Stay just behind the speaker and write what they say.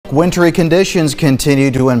Wintry conditions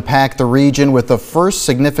continue to impact the region with the first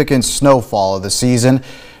significant snowfall of the season.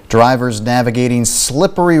 Drivers navigating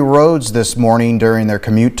slippery roads this morning during their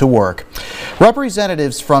commute to work.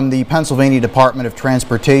 Representatives from the Pennsylvania Department of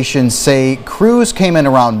Transportation say crews came in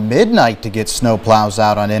around midnight to get snowplows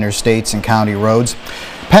out on interstates and county roads.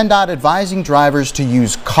 PennDOT advising drivers to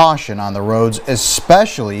use caution on the roads,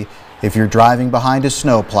 especially if you're driving behind a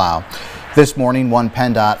snowplow. This morning, one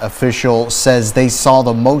PennDOT official says they saw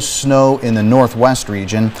the most snow in the northwest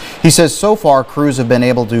region. He says so far crews have been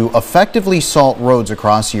able to effectively salt roads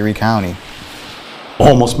across Erie County.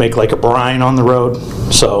 Almost make like a brine on the road.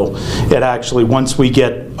 So it actually, once we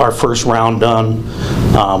get our first round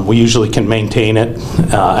done, we usually can maintain it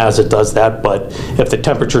as it does that. But if the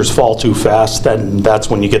temperatures fall too fast, then that's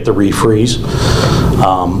when you get the refreeze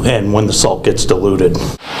and when the salt gets diluted.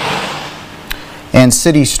 And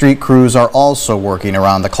city street crews are also working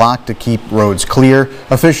around the clock to keep roads clear.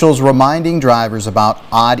 Officials reminding drivers about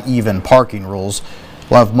odd-even parking rules.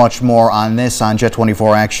 We'll have much more on this on Jet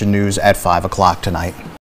 24 Action News at 5 o'clock tonight.